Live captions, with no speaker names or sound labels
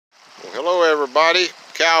Hello everybody,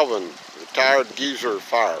 Calvin, retired geezer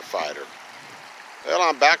firefighter. Well,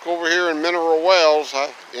 I'm back over here in Mineral Wells.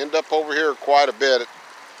 I end up over here quite a bit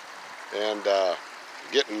and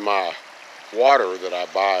getting my water that I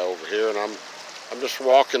buy over here, and I'm just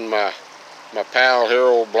walking my pal here,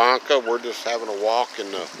 old Blanca. We're just having a walk,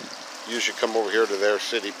 and usually come over here to their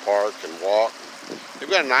city park and walk. They've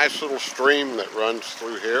got a nice little stream that runs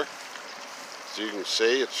through here. As you can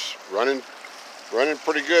see, it's running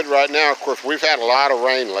pretty good right now. Of course, we've had a lot of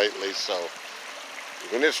rain lately, so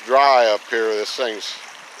when it's dry up here, this thing's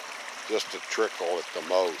just a trickle at the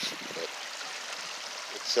most. But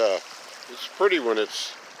it's pretty when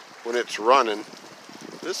it's running.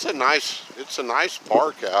 It's a nice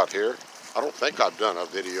park out here. I don't think I've done a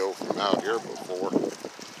video from out here before.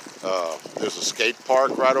 There's a skate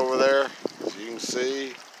park right over there, as you can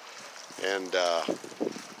see, and a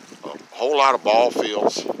whole lot of ball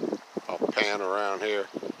fields. I'll pan around here.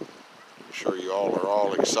 I'm sure you all are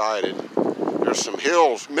all excited. There's some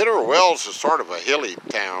hills. Mineral Wells is sort of a hilly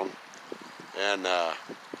town, and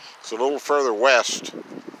it's a little further west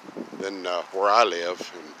than where I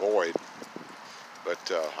live in Boyd.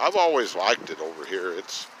 But I've always liked it over here.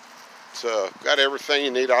 It's got everything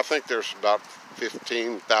you need. I think there's about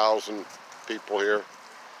 15,000 people here.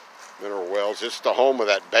 Mineral Wells. It's the home of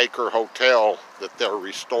that Baker Hotel that they're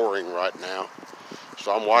restoring right now.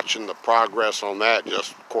 So I'm watching the progress on that,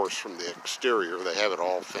 just of course from the exterior. They have it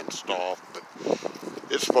all fenced off, but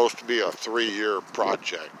it's supposed to be a 3-year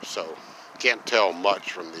project, so can't tell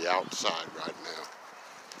much from the outside right now.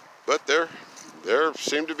 But they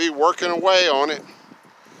seem to be working away on it.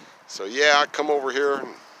 So yeah, I come over here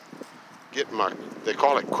and get they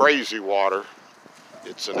call it crazy water.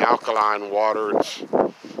 It's an alkaline water. It's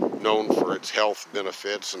known for its health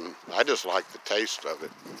benefits, and I just like the taste of it.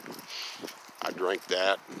 I drink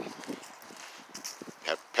that and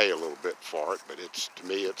have to pay a little bit for it, but to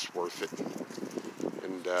me it's worth it.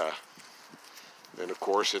 And then of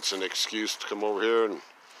course it's an excuse to come over here and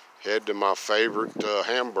head to my favorite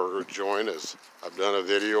hamburger joint, as I've done a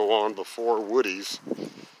video on before, Woody's.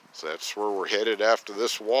 So that's where we're headed after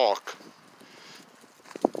this walk.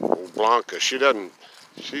 Old Blanca, she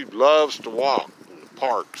loves to walk in the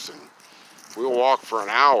parks, and we'll walk for an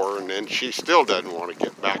hour, and then she still doesn't want to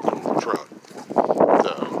get back on the truck.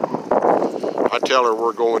 I tell her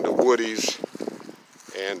we're going to Woody's,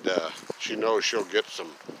 and she knows she'll get some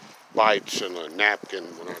bites and a napkin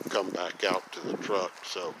when I come back out to the truck,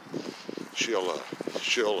 so she'll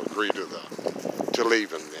agree to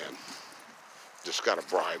leaving then. Just got to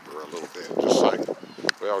bribe her a little bit,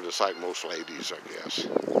 just like most ladies, I guess.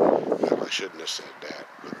 Well, I shouldn't have said that,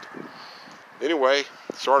 but anyway,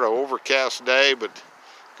 sort of overcast day, but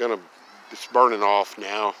it's burning off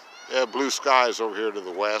now. Yeah, blue skies over here to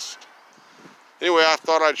the west. Anyway, I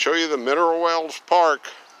thought I'd show you the Mineral Wells Park.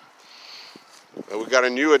 We got a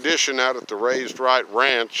new addition out at the Raised Right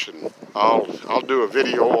Ranch, and I'll do a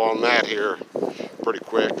video on that here pretty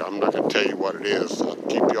quick. I'm not going to tell you what it is. I'll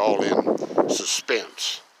keep you all in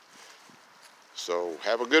suspense. So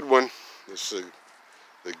have a good one. This is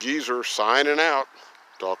the geezer signing out.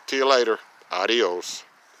 Talk to you later. Adios.